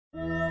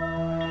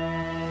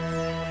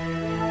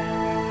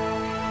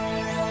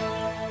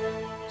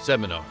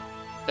Seminar,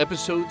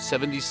 Episode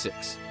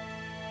 76,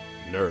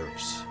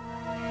 Nerves.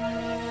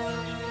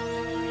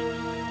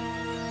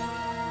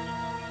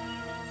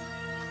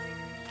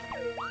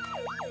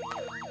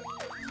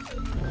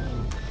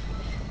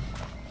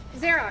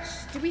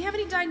 Zerash, do we have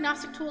any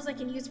diagnostic tools I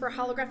can use for a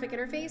holographic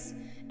interface?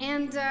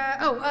 And,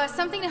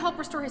 something to help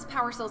restore his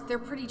power cells. They're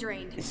pretty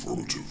drained.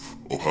 Affirmative.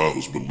 A path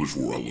has been lit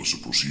for Alice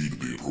to proceed to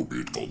the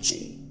appropriate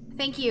console.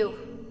 Thank you.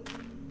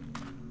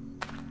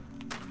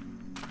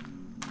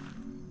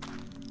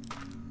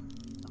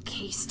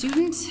 Okay,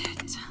 student,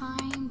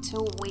 time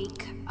to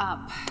wake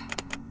up.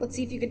 Let's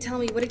see if you could tell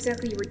me what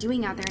exactly you were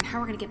doing out there and how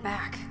we're gonna get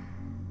back.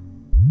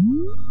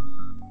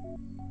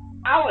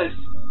 Alice!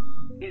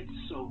 It's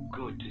so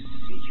good to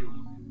see you.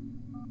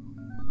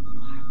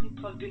 You have me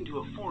plugged into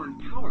a foreign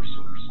power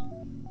source,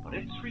 but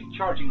it's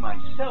recharging my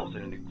cells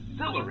at an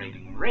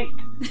exhilarating rate.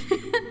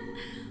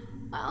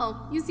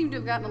 Well, you seem to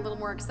have gotten a little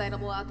more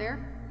excitable out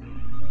there.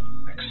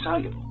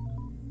 Excitable?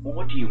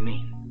 What do you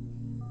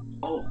mean?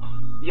 Oh,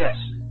 yes,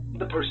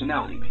 the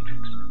personality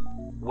matrix.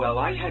 Well,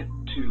 I had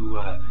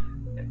to,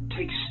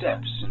 take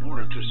steps in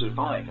order to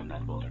survive in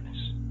that wilderness.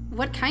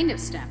 What kind of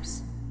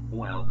steps?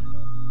 Well,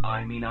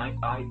 I mean, I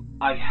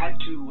had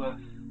to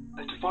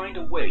find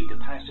a way to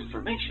pass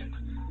information,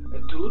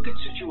 to look at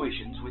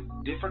situations with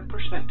different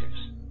perspectives.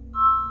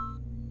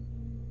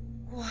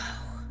 Whoa.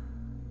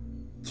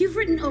 You've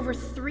written over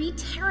 3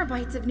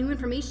 terabytes of new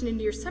information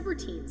into your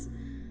subroutines.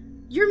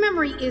 Your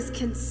memory is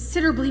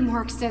considerably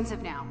more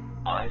extensive now.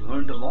 I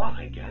learned a lot,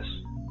 I guess.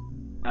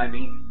 I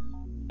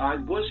mean, I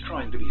was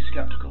trying to be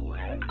skeptical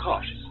and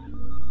cautious,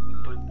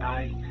 but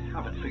I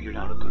haven't figured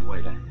out a good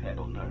way to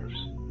handle nerves.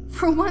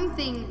 For one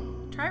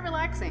thing, try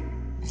relaxing.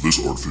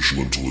 This artificial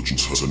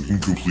intelligence has an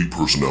incomplete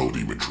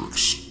personality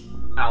matrix.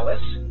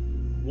 Alice?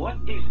 What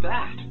is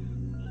that?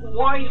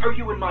 Why are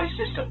you in my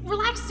system?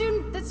 Relax,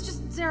 student. That's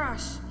just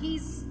Zerash.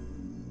 He's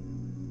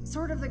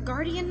sort of the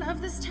guardian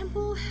of this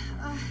temple.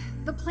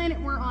 The planet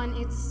we're on,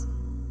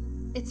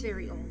 it's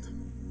very old.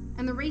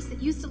 And the race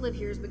that used to live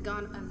here has been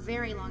gone a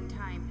very long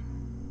time.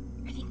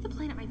 I think the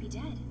planet might be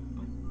dead.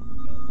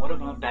 What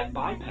about that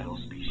bipedal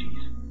species?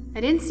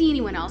 I didn't see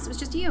anyone else. It was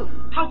just you.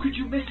 How could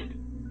you miss it?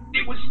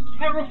 It was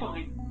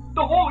terrifying.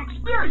 The whole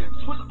experience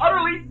was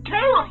utterly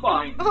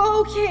terrifying.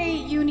 Okay,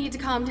 you need to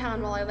calm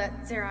down while I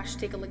let Zerash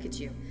take a look at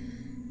you.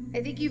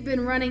 I think you've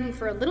been running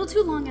for a little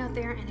too long out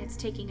there, and it's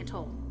taking a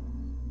toll.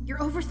 You're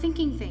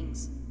overthinking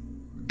things.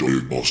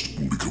 Diagnostic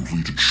will be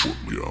completed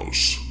shortly,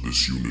 Alice.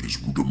 This unit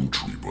is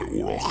rudimentary by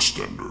Auroch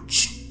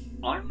standards.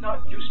 I'm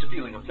not used to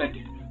feeling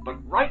offended, but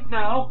right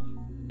now,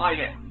 I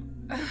am.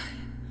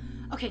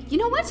 Okay, you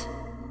know what?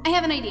 I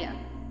have an idea.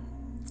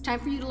 It's time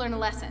for you to learn a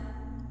lesson.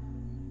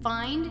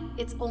 Find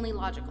it's only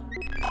logical.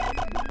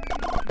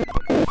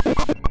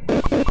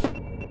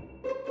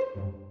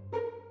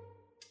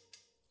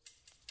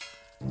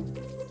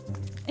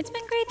 It's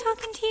been great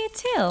talking to you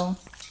too.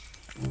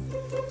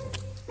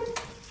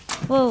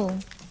 Whoa.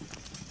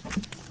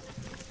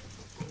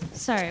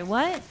 Sorry,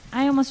 what?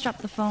 I almost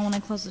dropped the phone when I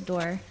closed the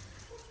door.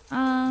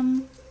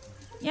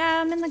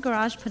 Yeah, I'm in the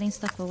garage putting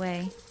stuff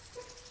away.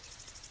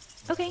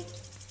 Okay.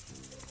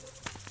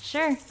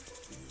 Sure.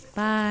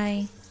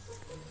 Bye.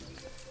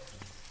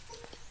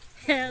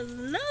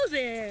 Hello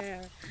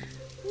there!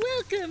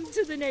 Welcome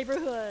to the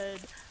neighborhood.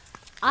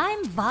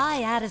 I'm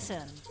Vi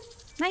Addison.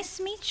 Nice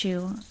to meet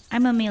you.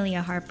 I'm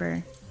Amelia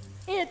Harper.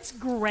 It's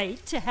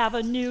great to have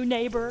a new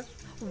neighbor.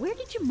 Where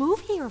did you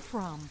move here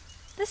from?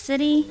 The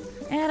city.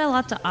 It had a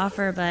lot to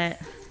offer, but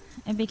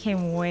it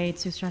became way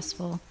too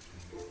stressful.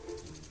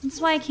 That's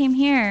why I came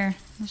here.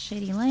 The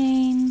shady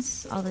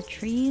lanes, all the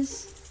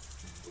trees.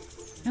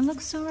 It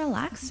looks so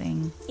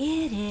relaxing.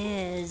 It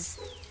is.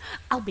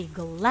 I'll be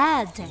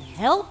glad to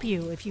help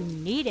you if you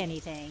need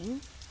anything.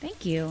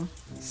 Thank you.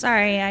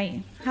 Sorry,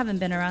 I haven't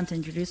been around to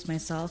introduce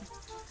myself.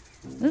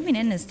 Moving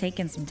in has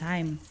taken some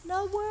time.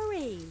 No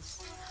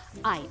worries.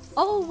 I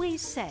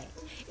always say,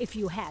 if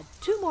you had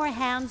 2 more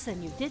hands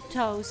than you did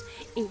toes,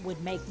 it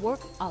would make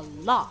work a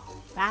lot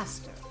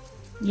faster.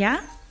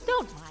 Yeah?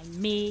 Don't mind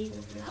me.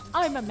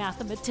 I'm a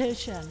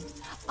mathematician.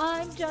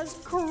 I'm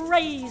just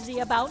crazy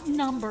about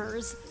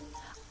numbers.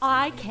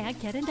 I can't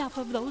get enough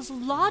of those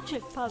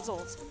logic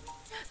puzzles.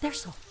 They're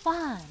so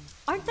fun,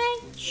 aren't they?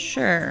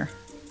 Sure.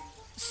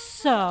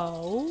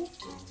 So,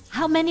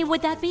 how many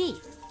would that be?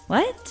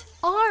 What?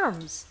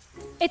 Arms.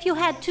 If you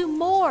had 2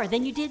 more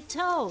than you did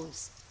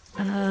toes.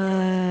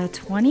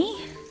 20?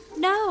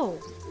 No,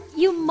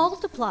 you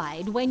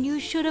multiplied when you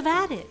should have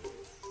added.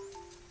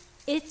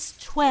 It's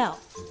 12.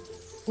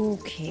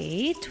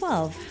 Okay,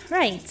 12.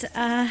 Right.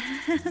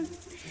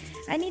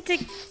 I need to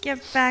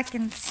get back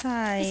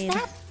inside. Is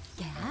that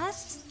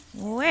gas?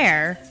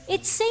 Where?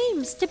 It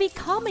seems to be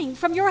coming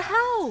from your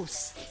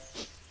house.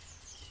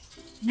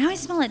 Now I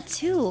smell it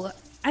too.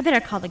 I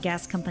better call the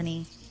gas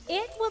company.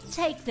 It will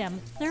take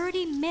them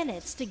 30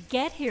 minutes to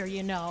get here,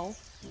 you know.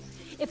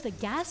 If the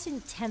gas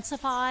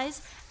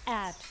intensifies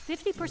at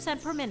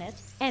 50% per minute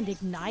and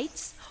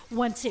ignites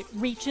once it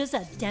reaches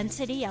a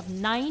density of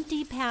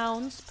 90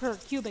 pounds per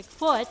cubic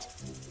foot,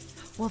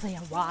 Will they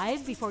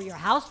arrive before your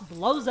house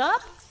blows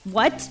up?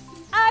 What?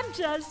 I'm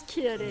just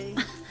kidding.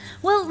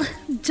 Well,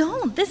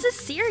 don't. This is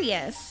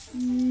serious.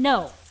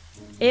 No.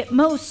 It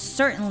most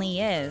certainly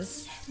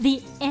is.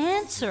 The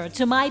answer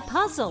to my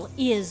puzzle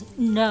is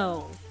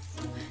no.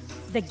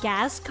 The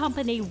gas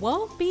company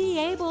won't be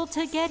able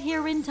to get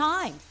here in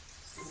time.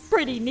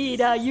 Pretty neat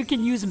how you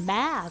can use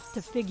math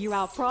to figure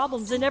out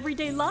problems in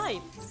everyday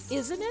life,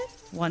 isn't it?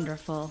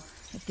 Wonderful.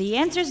 If the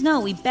answer's no,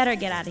 we better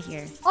get out of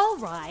here. All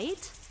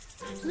right.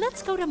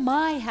 Let's go to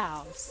my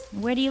house.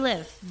 Where do you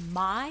live?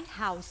 My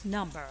house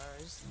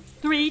numbers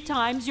 3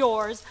 times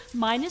yours,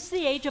 minus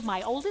the age of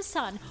my oldest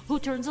son, who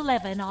turns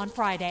 11 on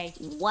Friday.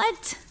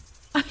 What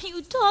are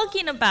you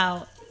talking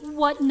about?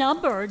 What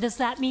number does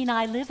that mean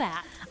I live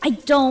at? I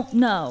don't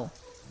know.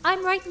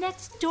 I'm right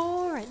next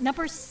door at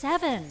number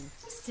 7.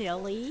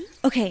 Silly.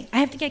 Okay, I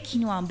have to get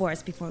Quinoa and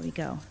Boris before we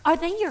go. Are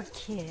they your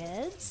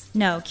kids?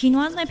 No,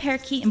 Quinoa's my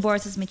parakeet and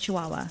Boris is my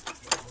chihuahua.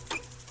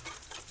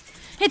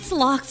 It's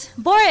locked.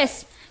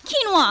 Boris!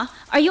 Quinoa!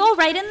 Are you all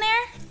right in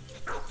there?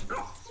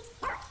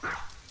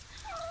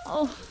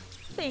 Oh,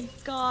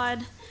 thank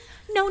God.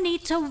 No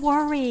need to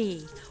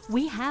worry.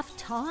 We have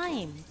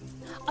time.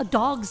 A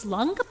dog's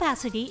lung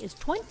capacity is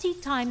 20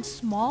 times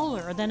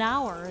smaller than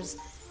ours.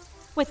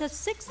 With a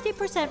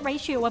 60%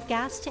 ratio of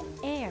gas to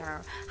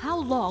air, how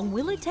long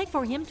will it take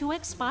for him to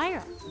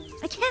expire?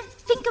 I can't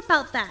think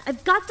about that.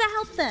 I've got to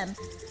help them.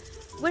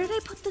 Where did I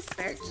put the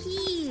spare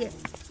key?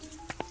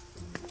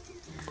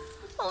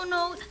 Oh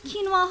no,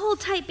 Quinoa, hold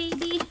tight,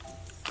 baby.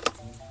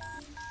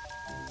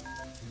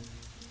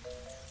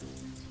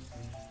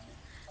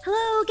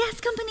 Hello, gas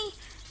company.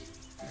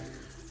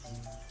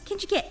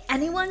 Can't you get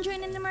anyone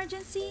during an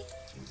emergency?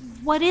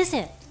 What is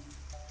it?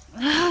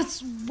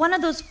 It's one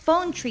of those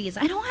phone trees.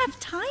 I don't have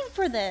time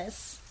for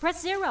this.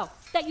 Press 0.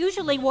 That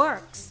usually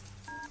works.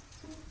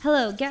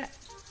 Hello,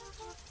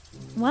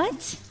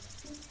 What?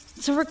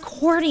 It's a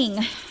recording.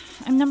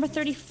 I'm number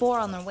 34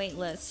 on their wait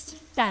list.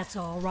 That's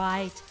all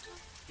right.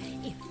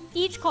 If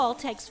each call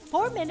takes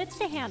 4 minutes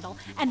to handle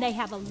and they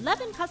have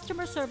 11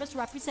 customer service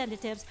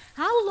representatives,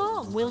 how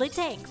long will it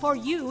take for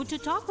you to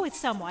talk with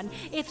someone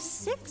if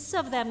 6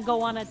 of them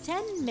go on a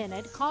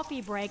 10-minute coffee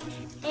break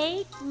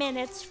 8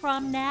 minutes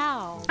from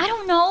now? I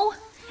don't know,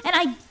 and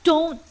I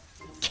don't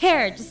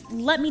care. Just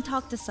let me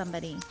talk to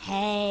somebody.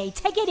 Hey,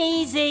 take it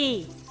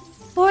easy.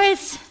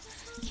 Boris,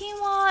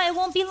 Quinoa, it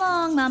won't be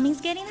long. Mommy's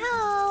getting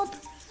help.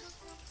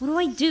 What do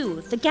I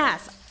do? The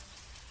gas.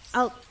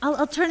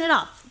 I'll turn it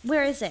off.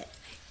 Where is it?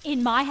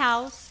 In my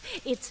house,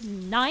 it's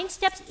 9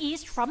 steps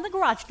east from the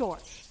garage door,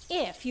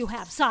 if you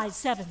have size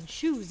 7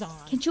 shoes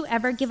on. Can't you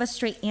ever give a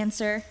straight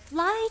answer?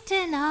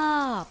 Lighten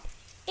up.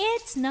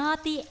 It's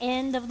not the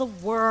end of the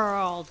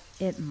world.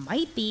 It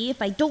might be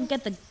if I don't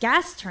get the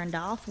gas turned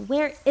off.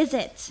 Where is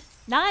it?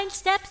 9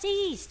 steps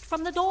east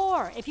from the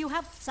door, if you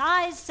have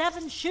size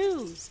 7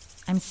 shoes.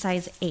 I'm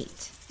size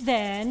 8.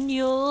 Then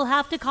you'll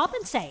have to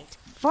compensate.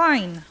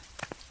 Fine.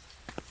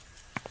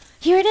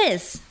 Here it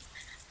is.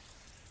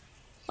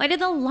 Why did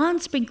the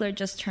lawn sprinkler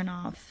just turn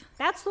off?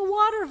 That's the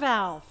water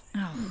valve.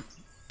 Oh,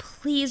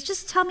 please,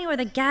 just tell me where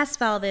the gas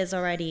valve is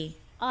already.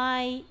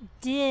 I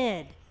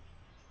did.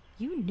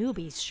 You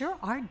newbies sure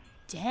are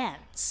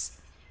dense.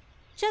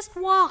 Just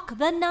walk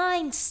the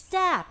 9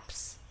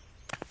 steps.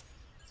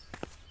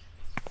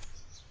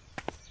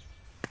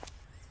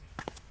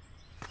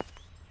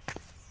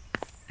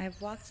 I've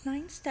walked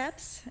 9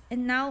 steps,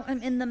 and now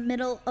I'm in the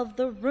middle of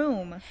the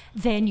room.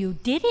 Then you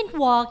didn't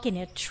walk in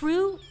a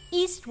true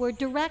eastward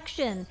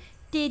direction,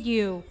 did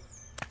you?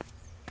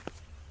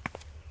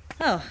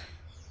 Oh,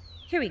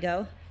 here we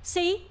go.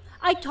 See?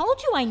 I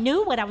told you I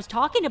knew what I was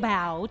talking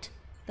about.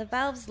 The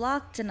valve's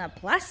locked in a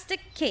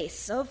plastic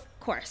case, of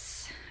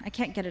course. I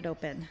can't get it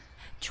open.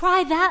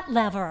 Try that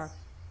lever.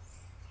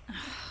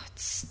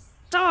 It's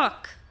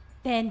stuck.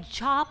 Then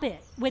chop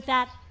it with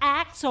that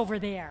axe over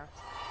there.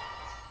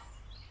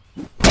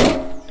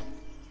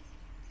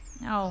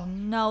 Oh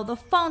no, the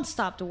phone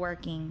stopped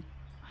working.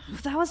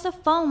 That was the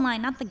phone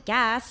line, not the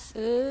gas.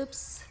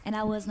 Oops. And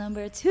I was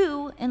number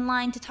 2 in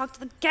line to talk to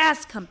the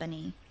gas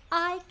company.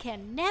 I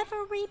can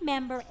never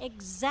remember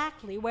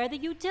exactly where the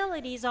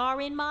utilities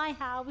are in my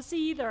house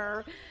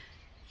either.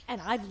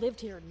 And I've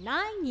lived here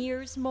 9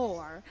 years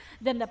more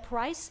than the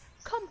price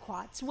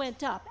kumquats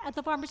went up at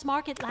the farmer's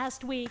market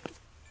last week.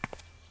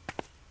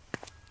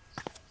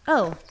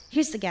 Oh,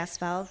 here's the gas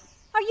valve.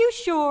 Are you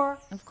sure?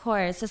 Of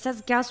course, it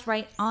says gas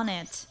right on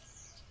it.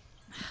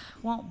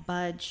 Won't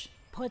budge.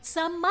 Put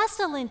some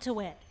muscle into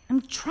it.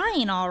 I'm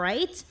trying, all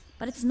right,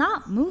 but it's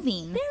not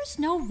moving. There's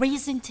no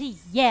reason to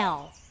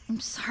yell. I'm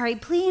sorry,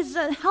 please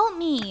help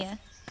me.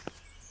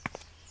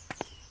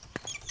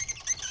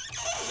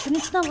 Turn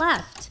it to the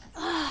left.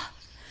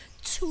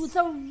 To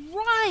the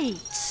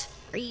right.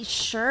 Are you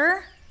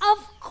sure?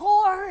 Of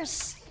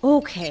course.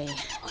 Okay.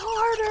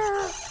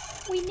 Harder.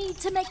 We need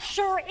to make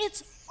sure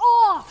it's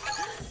off.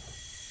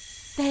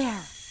 There.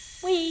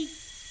 We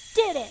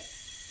did it.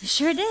 You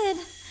sure did.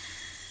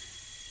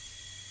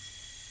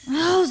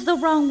 Oh, it's the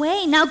wrong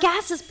way. Now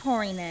gas is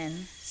pouring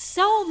in.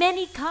 so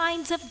many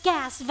kinds of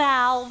gas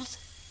valves.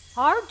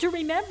 Hard to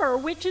remember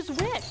which is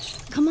which.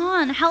 Come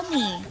on, help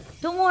me.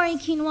 Don't worry,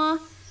 Quinoa.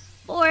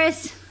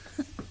 Boris,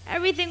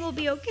 everything will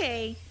be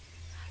okay.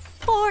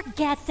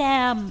 Forget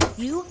them.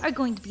 You are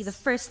going to be the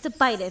first to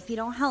bite it if you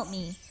don't help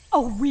me.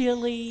 Oh,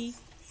 really?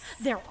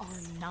 There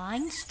are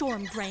 9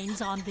 storm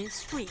drains on this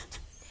street.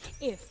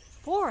 If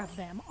 4 of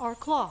them are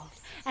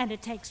clogged, and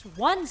it takes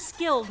 1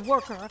 skilled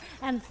worker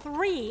and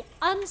 3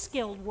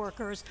 unskilled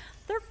workers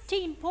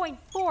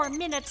 13.4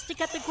 minutes to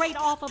get the grate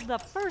off of the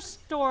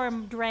first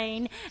storm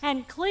drain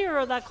and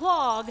clear the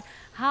clog,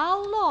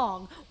 how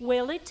long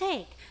will it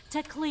take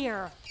to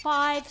clear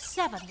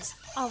 5/7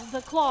 of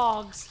the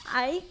clogs?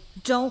 I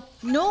don't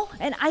know,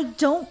 and I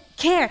don't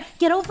care.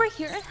 Get over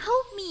here and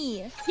help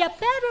me. You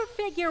better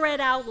figure it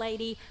out,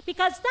 lady,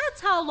 because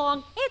that's how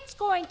long it's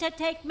going to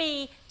take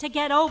me to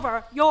get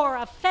over your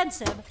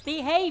offensive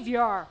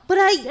behavior. But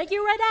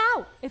Figure it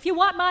out if you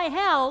want my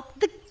help.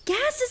 the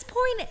gas is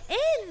pouring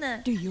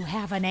in. Do you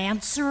have an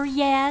answer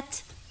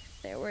yet?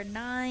 There were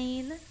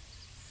 9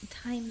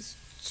 times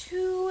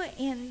 2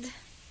 and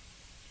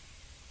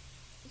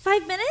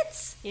 5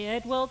 minutes?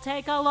 It will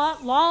take a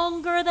lot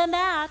longer than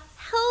that.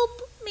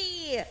 Help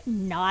me.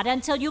 Not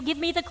until you give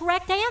me the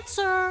correct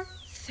answer.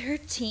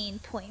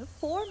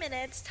 13.4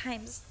 minutes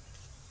times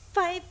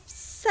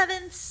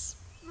 5/7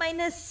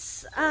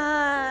 minus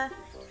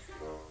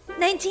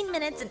 19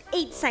 minutes and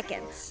 8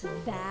 seconds.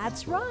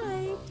 That's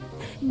right.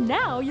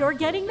 Now you're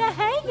getting the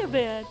hang of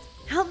it.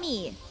 Help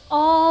me.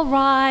 All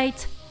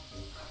right.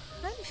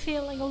 I'm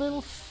feeling a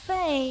little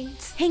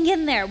faint. Hang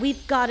in there.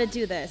 We've got to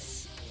do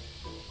this.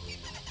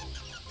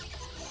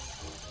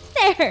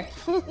 There.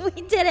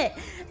 We did it.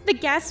 The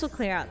gas will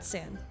clear out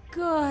soon.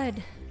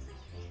 Good.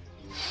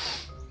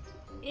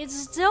 It's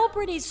still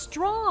pretty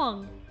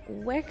strong.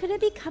 Where could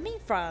it be coming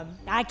from?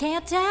 I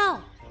can't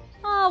tell.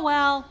 Oh,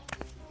 well.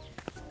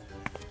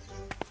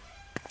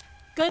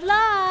 Good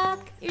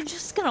luck. You're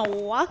just gonna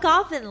walk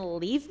off and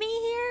leave me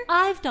here?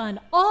 I've done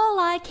all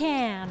I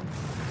can.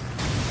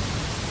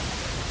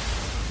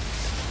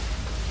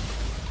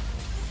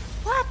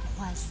 What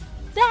was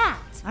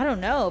that? I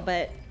don't know,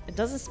 but it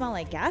doesn't smell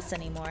like gas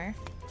anymore.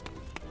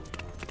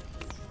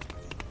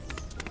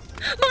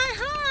 My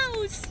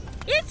house!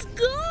 It's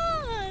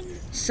gone!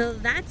 So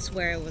that's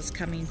where it was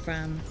coming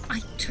from.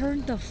 I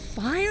turned the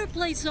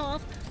fireplace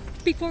off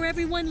before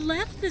everyone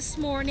left this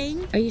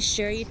morning. Are you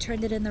sure you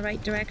turned it in the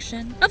right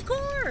direction? Of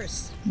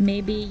course!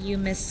 Maybe you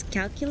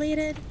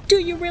miscalculated? Do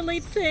you really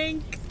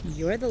think?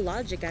 You're the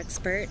logic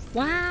expert.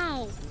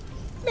 Wow!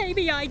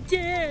 Maybe I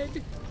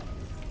did.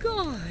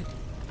 God!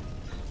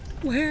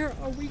 Where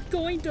are we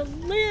going to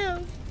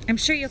live? I'm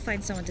sure you'll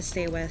find someone to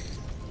stay with.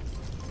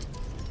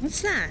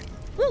 What's that?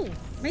 Ooh,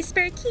 my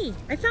spare key.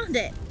 I found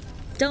it.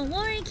 Don't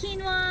worry,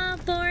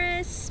 Quinoa,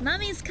 Boris.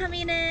 Mommy's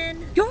coming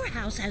in. Your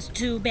house has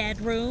 2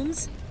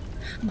 bedrooms.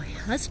 My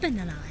husband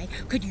and I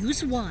could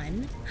use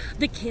one,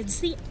 the kids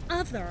the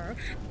other,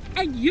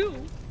 and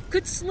you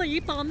could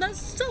sleep on the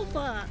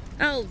sofa.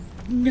 Oh,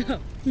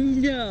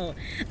 no.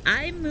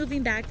 I'm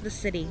moving back to the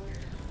city.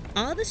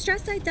 All the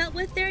stress I dealt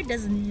with there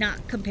does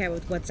not compare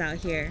with what's out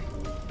here.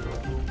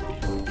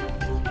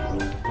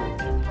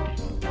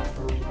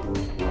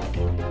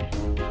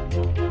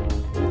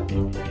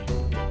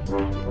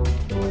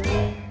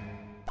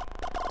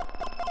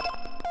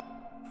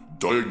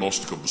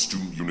 Diagnostic of the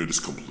student unit is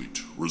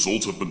complete.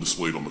 Results have been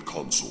displayed on the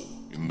console,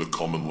 in the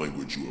common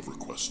language you have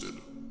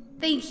requested.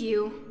 Thank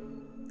you.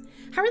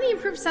 How are the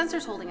improved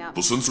sensors holding up?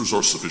 The sensors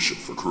are sufficient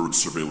for current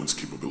surveillance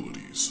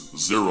capabilities.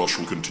 Zerosh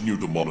will continue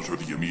to monitor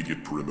the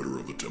immediate perimeter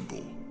of the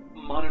temple.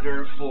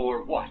 Monitor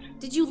for what?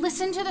 Did you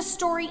listen to the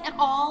story at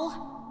all?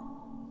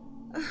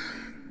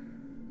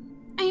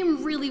 I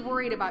am really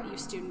worried about you,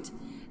 student.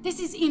 This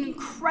is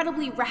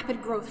incredibly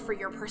rapid growth for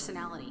your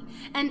personality.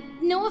 And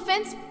no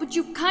offense, but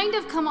you've kind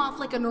of come off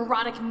like a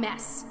neurotic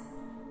mess.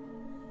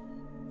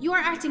 You are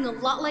acting a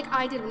lot like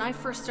I did when I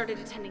first started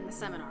attending the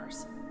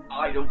seminars.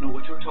 I don't know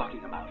what you're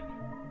talking about.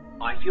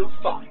 I feel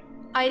fine.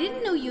 I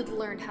didn't know you'd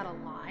learned how to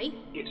lie.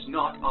 It's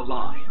not a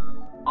lie.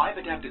 I've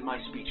adapted my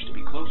speech to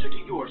be closer to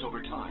yours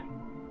over time.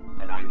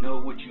 And I know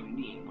what you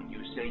mean when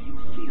you say you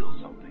feel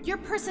something. Your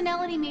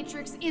personality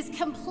matrix is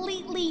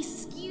completely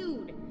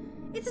skewed.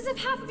 It's as if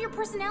half of your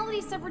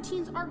personality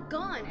subroutines are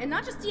gone, and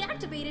not just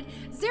deactivated.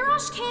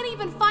 Zerosh can't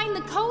even find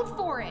the code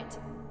for it.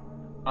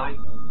 I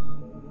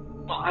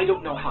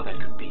don't know how that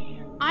could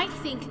be. I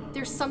think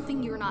there's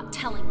something you're not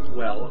telling me.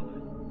 Well,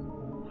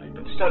 I've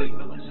been studying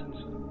the lessons,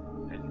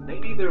 and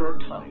maybe there are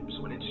times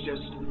when it's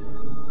just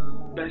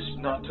best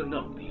not to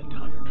know the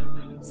entire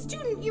truth.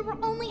 Student, you were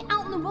only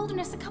out in the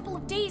wilderness a couple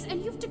of days,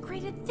 and you've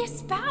degraded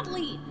this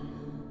badly.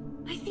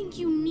 I think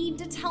you need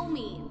to tell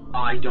me.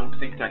 I don't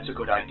think that's a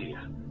good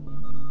idea.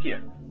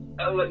 Here,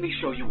 let me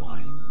show you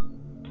why.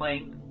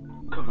 Playing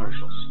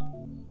commercials.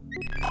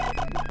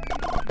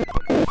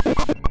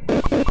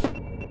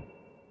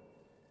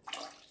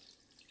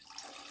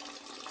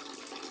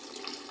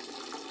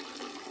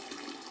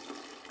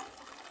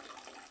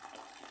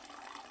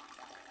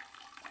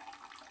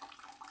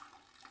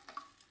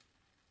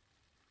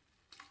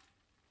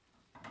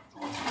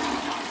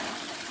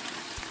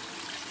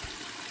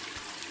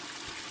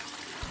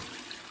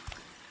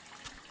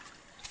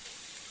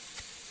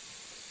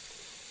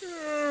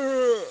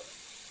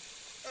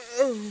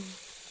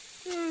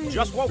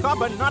 Just woke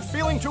up and not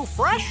feeling too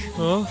fresh?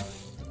 Huh?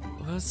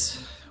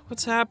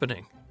 What's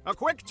happening? A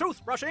quick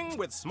toothbrushing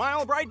with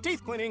Smile Bright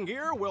teeth cleaning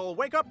gear will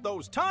wake up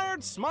those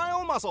tired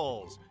smile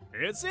muscles.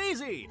 It's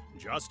easy.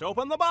 Just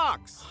open the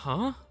box.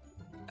 Huh?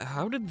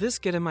 How did this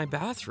get in my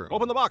bathroom?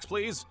 Open the box,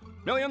 please.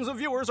 Millions of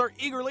viewers are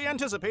eagerly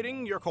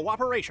anticipating your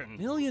cooperation.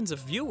 Millions of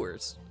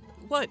viewers?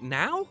 What,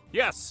 now?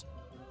 Yes.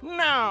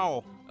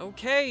 Now.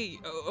 Okay.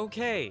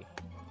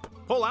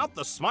 Pull out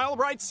the Smile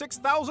Bright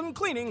 6000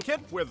 cleaning kit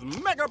with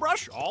Mega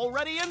Brush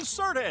already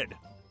inserted.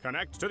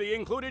 Connect to the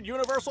included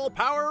universal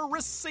power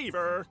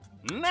receiver.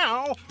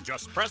 Now,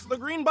 just press the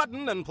green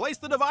button and place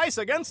the device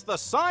against the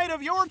side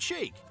of your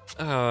cheek.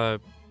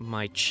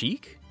 My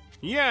cheek?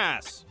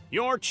 Yes,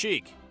 your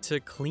cheek. To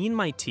clean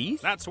my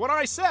teeth? That's what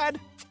I said.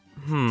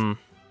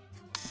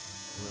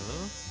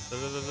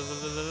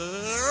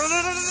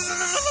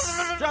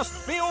 Just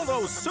feel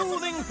those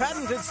soothing,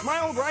 patented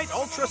Smile Bright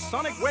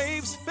ultrasonic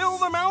waves fill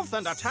the mouth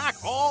and attack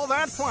all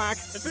that plaque.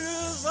 It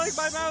feels like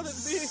my mouth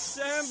is being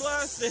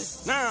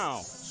sandblasted.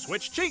 Now,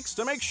 switch cheeks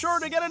to make sure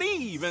to get an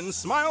even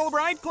Smile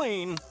Bright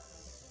clean.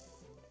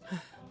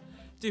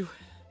 Do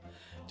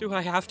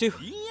I have to?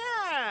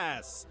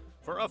 Yes!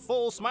 For a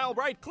full Smile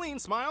Bright clean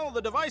smile,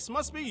 the device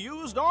must be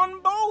used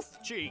on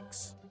both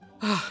cheeks.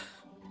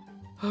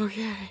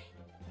 Okay.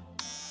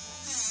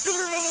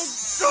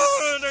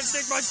 I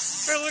think my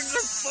fillings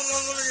are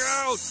falling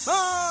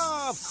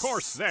out. Of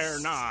course they're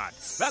not.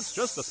 That's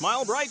just the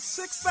Smile Bright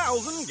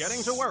 6000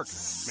 getting to work,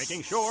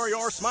 making sure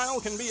your smile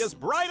can be as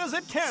bright as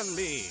it can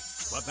be.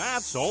 But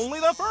that's only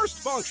the first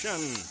function.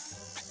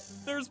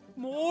 There's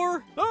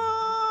more?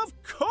 Of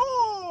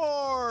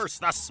course!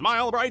 The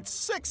Smile Bright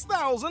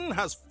 6000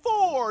 has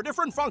 4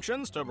 different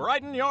functions to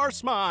brighten your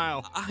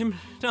smile. I'm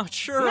not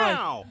sure.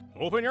 Now,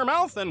 open your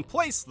mouth and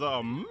place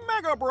the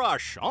Mega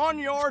Brush on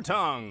your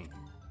tongue.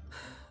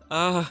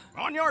 On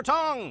your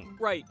tongue.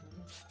 Right.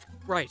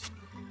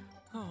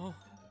 Oh.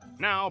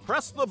 Now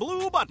press the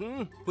blue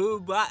button. Blue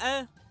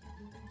button?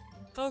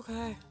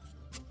 Okay.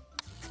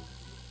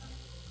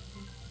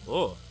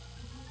 Oh.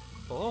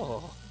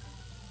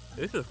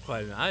 This is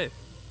quite nice.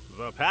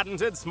 The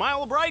patented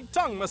Smile Bright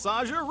tongue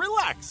massager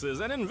relaxes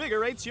and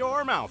invigorates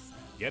your mouth,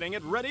 getting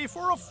it ready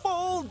for a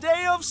full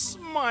day of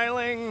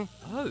smiling.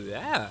 Oh,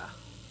 yeah.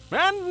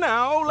 And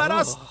now let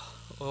us...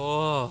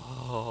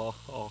 Oh.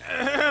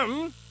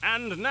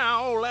 And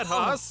now let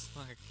us...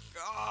 Oh, my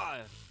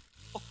God.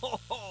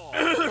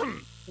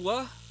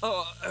 What?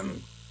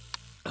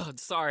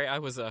 Sorry, I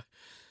was,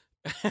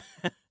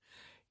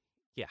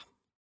 Yeah.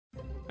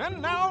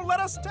 And now let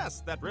us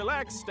test that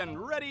relaxed and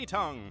ready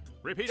tongue.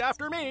 Repeat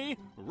after me.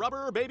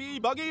 Rubber baby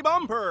buggy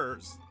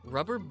bumpers.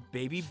 Rubber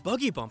baby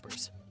buggy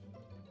bumpers.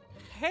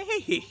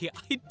 Hey,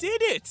 I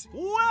did it!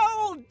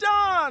 Well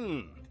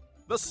done!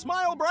 The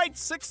Smile Bright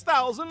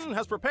 6000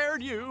 has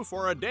prepared you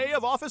for a day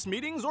of office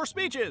meetings or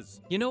speeches.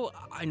 You know,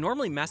 I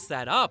normally mess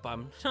that up.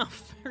 I'm not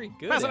very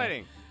good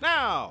Fascinating.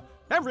 Now,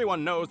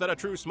 everyone knows that a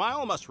true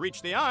smile must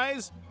reach the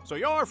eyes, so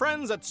your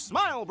friends at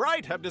Smile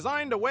Bright have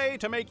designed a way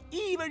to make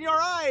even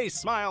your eyes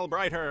smile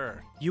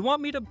brighter. You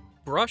want me to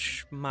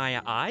brush my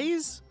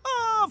eyes?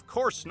 Of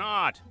course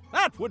not.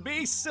 That would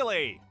be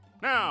silly.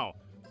 Now,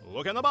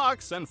 look in the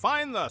box and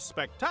find the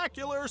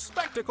spectacular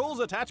spectacles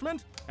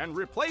attachment and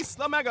replace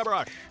the Mega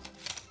Brush.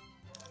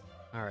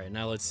 All right,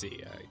 now let's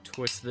see. I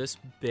twist this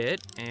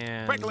bit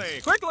and...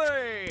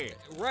 Quickly!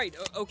 Right,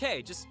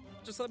 okay, just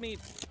let me...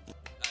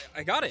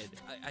 I got it,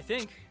 I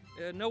think.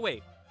 No,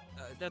 wait.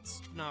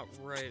 That's not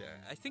right.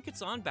 I think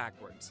it's on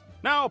backwards.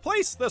 Now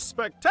place the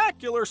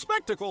spectacular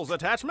spectacles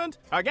attachment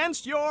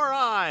against your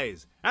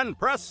eyes and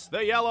press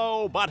the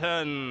yellow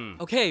button.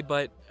 Okay,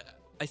 but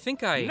I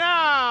think I...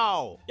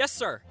 Now! Yes,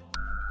 sir.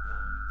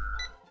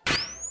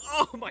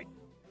 Oh my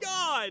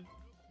God!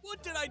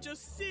 What did I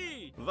just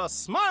see? The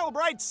Smile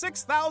Bright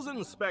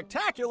 6000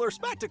 spectacular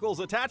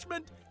spectacles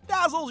attachment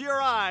dazzles your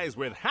eyes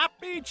with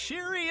happy,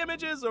 cheery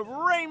images of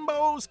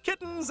rainbows,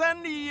 kittens,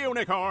 and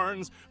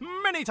unicorns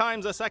many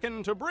times a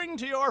second to bring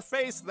to your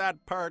face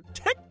that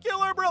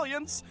particular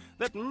brilliance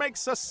that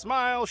makes a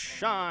smile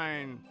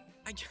shine.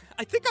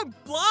 I think I'm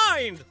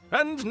blind!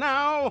 And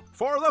now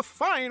for the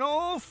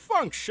final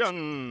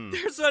function.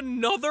 There's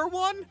another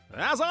one?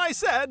 As I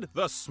said,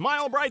 the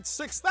Smile Bright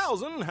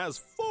 6000 has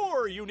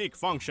 4 unique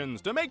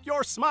functions to make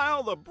your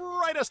smile the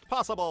brightest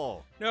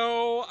possible.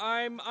 No,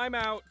 I'm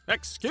out.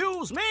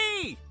 Excuse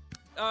me!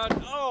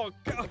 Oh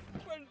God,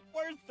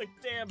 where's the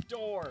damn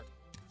door?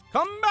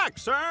 Come back,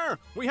 sir!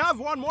 We have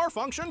one more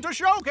function to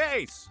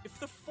showcase! If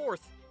the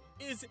fourth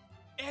is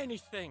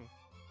anything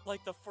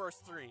like the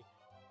first 3,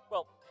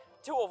 well,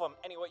 2 of them,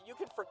 anyway, you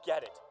can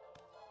forget it.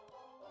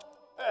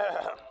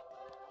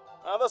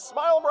 The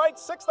Smile Bright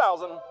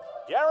 6000,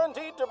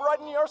 guaranteed to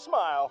brighten your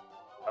smile.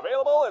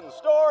 Available in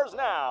stores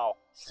now.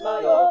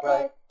 Smile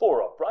Bright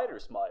for a brighter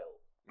smile.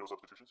 No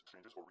substitutions,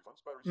 exchanges, or refunds.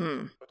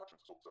 Batteries.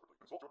 Attachments sold separately.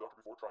 Consult your doctor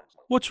before trying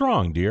Smile. What's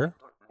wrong, dear?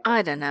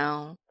 I don't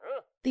know.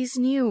 These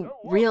new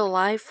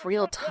real-life,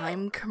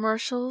 real-time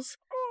commercials,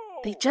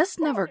 They just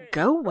never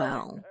go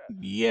well.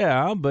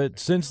 Yeah, but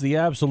since the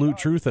Absolute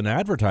Truth in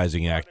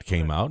Advertising Act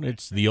came out,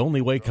 it's the only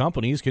way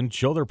companies can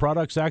show their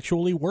products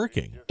actually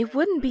working. It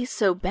wouldn't be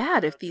so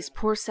bad if these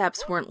poor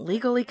saps weren't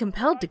legally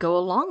compelled to go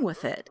along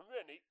with it.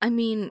 I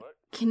mean,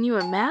 can you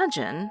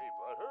imagine?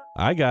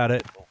 I got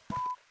it.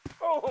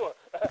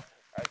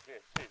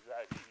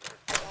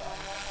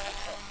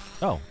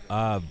 Oh,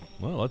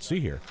 well, let's see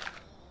here.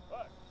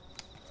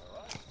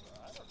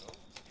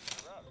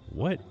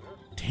 What?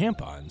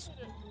 Tampons?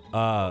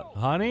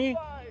 Honey?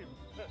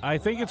 I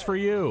think it's for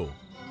you.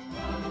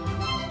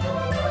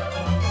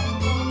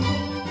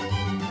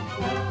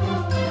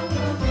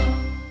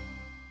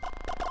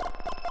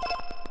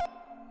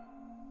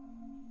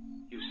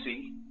 You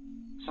see,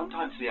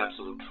 sometimes the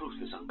absolute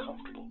truth is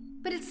uncomfortable.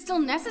 But it's still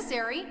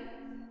necessary.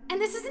 And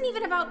this isn't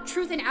even about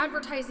truth in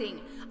advertising.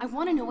 I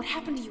want to know what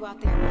happened to you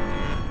out there.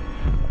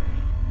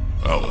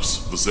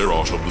 Alice, the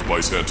Zerash of the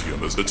Byzantium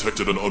has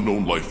detected an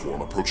unknown life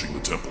form approaching the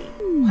temple.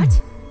 What?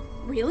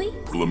 Really?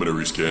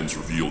 Preliminary scans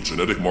reveal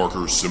genetic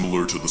markers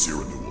similar to the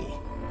Cyranool.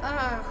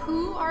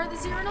 Who are the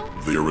Cyranool?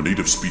 They are a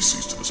native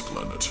species to this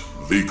planet.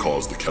 They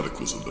caused the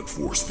cataclysm that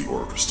forced the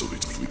Aura Crystali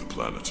to flee the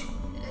planet.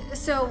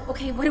 So,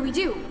 okay, what do we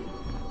do?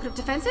 Put up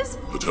defenses?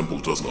 The temple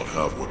does not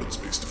have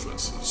weapons-based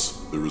defenses.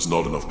 There is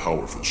not enough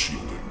power for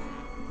shielding.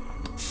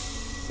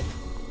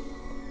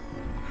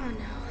 Oh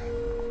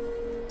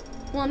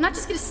no. Well, I'm not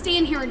just gonna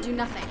stand here and do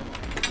nothing.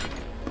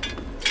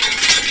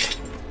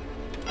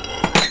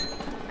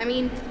 I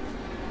mean,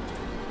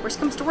 worst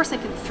comes to worst, I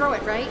can throw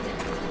it, right?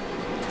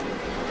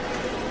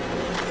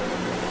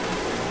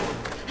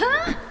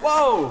 Huh?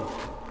 Whoa!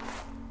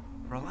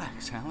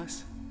 Relax,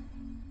 Alice.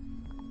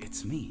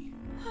 It's me.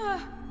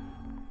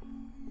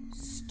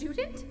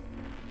 Student?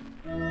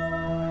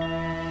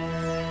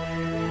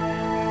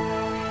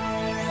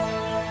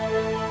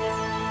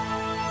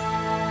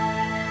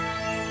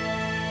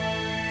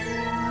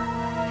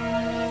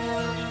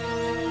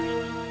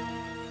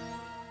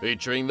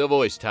 Featuring the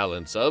voice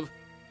talents of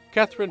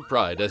Catherine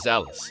Pride as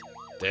Alice,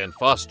 Dan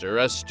Foster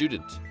as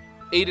Student,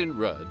 Aidan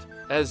Rudd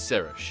as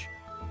Zerash.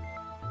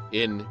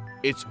 In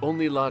It's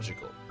Only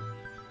Logical,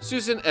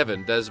 Susan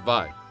Evans as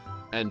Vi,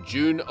 and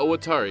June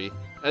Owatari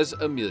as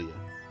Amelia.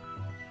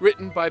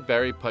 Written by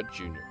Barry Putt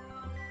Jr.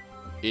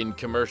 In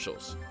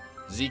commercials,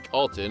 Zeke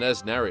Alton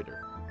as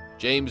narrator,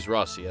 James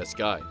Rossi as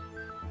guide,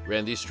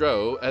 Randy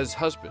Stroh as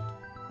husband,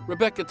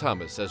 Rebecca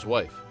Thomas as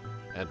wife,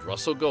 and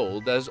Russell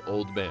Gold as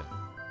old man.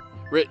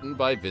 Written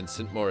by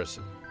Vincent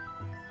Morrison.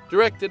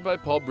 Directed by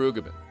Paul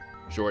Brueggemann.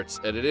 Shorts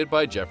edited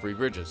by Jeffrey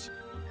Bridges.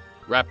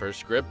 Wrapper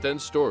script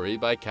and story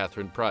by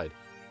Catherine Pride.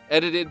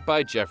 Edited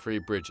by Jeffrey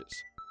Bridges.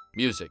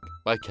 Music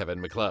by Kevin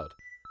MacLeod.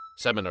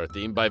 Seminar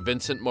theme by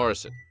Vincent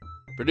Morrison.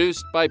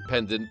 Produced by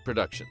Pendant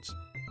Productions.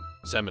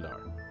 Seminar,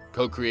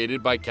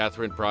 co-created by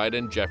Catherine Pride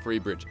and Jeffrey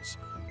Bridges.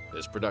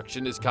 This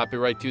production is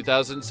copyright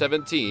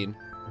 2017,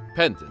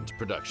 Pendant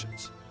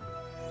Productions.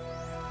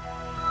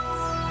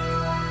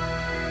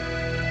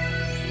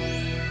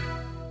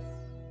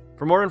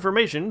 For more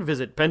information,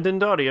 visit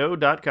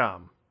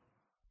pendantaudio.com.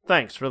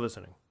 Thanks for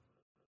listening.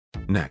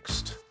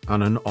 Next,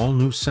 on an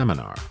all-new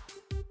seminar.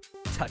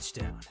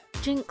 Touchdown.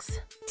 Jinx.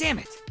 Damn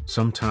it.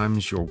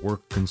 Sometimes your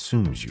work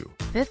consumes you.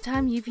 5th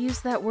time you've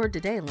used that word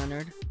today,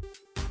 Leonard.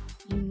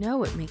 You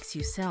know it makes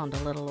you sound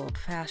a little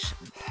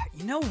old-fashioned.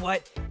 You know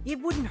what?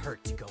 It wouldn't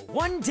hurt to go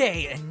one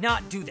day and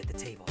not do that at the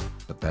table.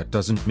 But that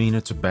doesn't mean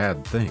it's a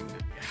bad thing.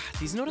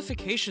 These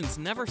notifications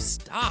never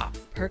stop.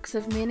 Perks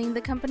of manning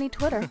the company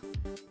Twitter.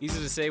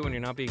 Easy to say when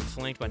you're not being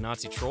flanked by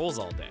Nazi trolls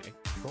all day.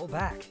 Troll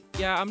back.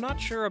 Yeah, I'm not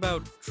sure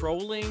about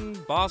trolling.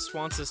 Boss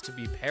wants us to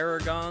be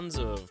paragons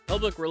of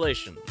public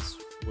relations,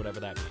 whatever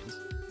that means.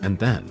 And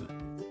then...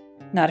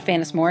 Not a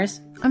fan of s'mores?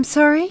 I'm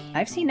sorry?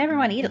 I've seen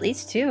everyone eat at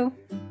least 2.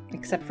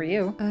 Except for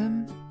you.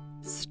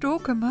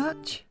 Stalker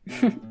much?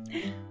 I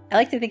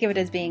like to think of it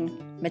as being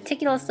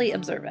meticulously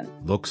observant.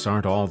 Looks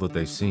aren't all that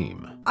they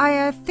seem.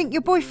 I think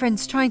your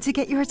boyfriend's trying to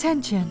get your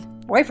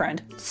attention.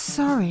 Boyfriend?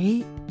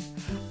 Sorry.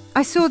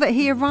 I saw that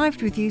he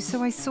arrived with you,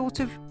 so I sort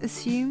of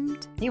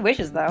assumed. He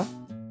wishes, though.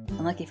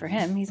 Unlucky for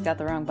him, he's got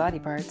the wrong body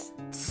parts.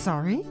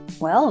 Sorry?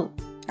 Well,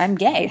 I'm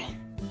gay.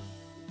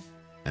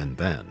 And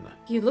then...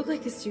 You look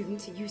like a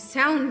student, you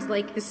sound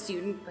like a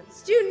student, but the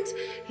student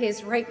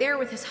is right there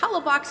with his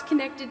holobox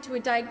connected to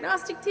a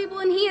diagnostic table,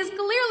 and he is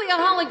clearly a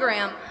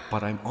hologram.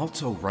 But I'm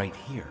also right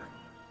here.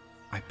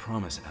 I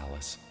promise,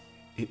 Alice.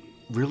 It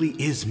really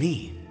is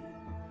me.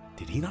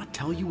 Did he not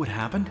tell you what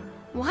happened?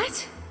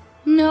 What?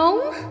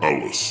 No?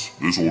 Alice,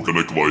 this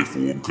organic life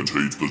form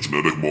contains the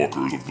genetic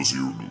markers of the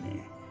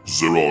Cyranool.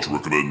 Zerash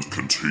recommends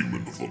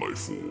containment of the life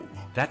form.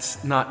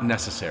 That's not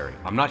necessary.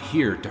 I'm not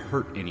here to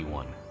hurt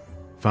anyone.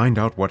 Find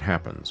out what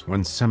happens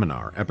when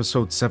Seminar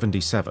Episode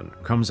 77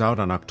 comes out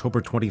on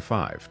October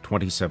 25,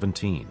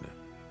 2017.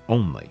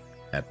 Only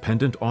at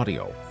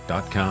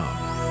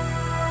pendantaudio.com.